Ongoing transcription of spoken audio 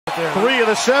3 of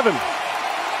the 7.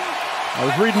 I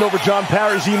was reading over John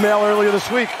Parry's email earlier this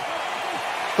week.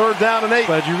 3rd down and 8.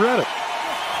 Glad you read it.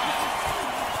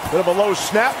 Bit of a low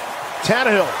snap.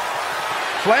 Tannehill.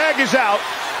 Flag is out.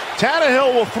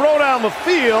 Tannehill will throw down the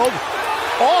field.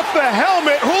 Off the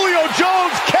helmet, Julio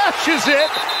Jones catches it.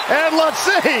 And let's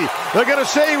see. They're going to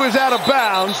say he was out of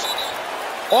bounds.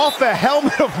 Off the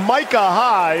helmet of Micah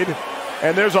Hyde.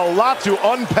 And there's a lot to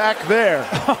unpack there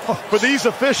for these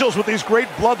officials with these great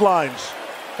bloodlines.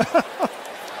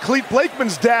 Cleet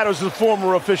Blakeman's dad was a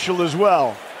former official as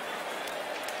well.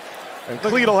 And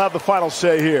Cleet will have the final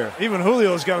say here. Even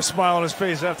Julio's got a smile on his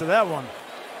face after that one.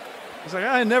 He's like,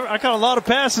 I caught a lot of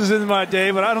passes in my day,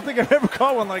 but I don't think I've ever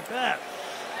caught one like that.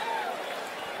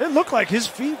 It looked like his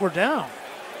feet were down.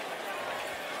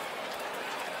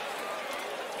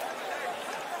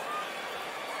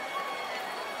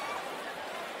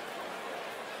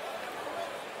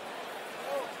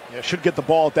 Yeah, should get the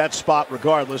ball at that spot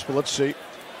regardless, but let's see.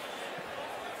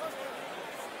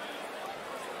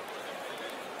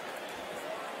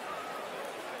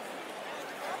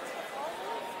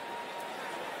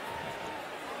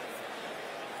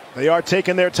 They are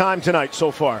taking their time tonight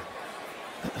so far.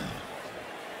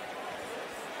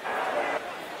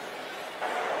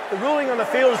 The ruling on the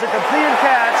field is a completed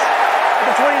catch at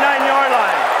the 29-yard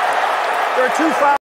line. There are 2 fouls.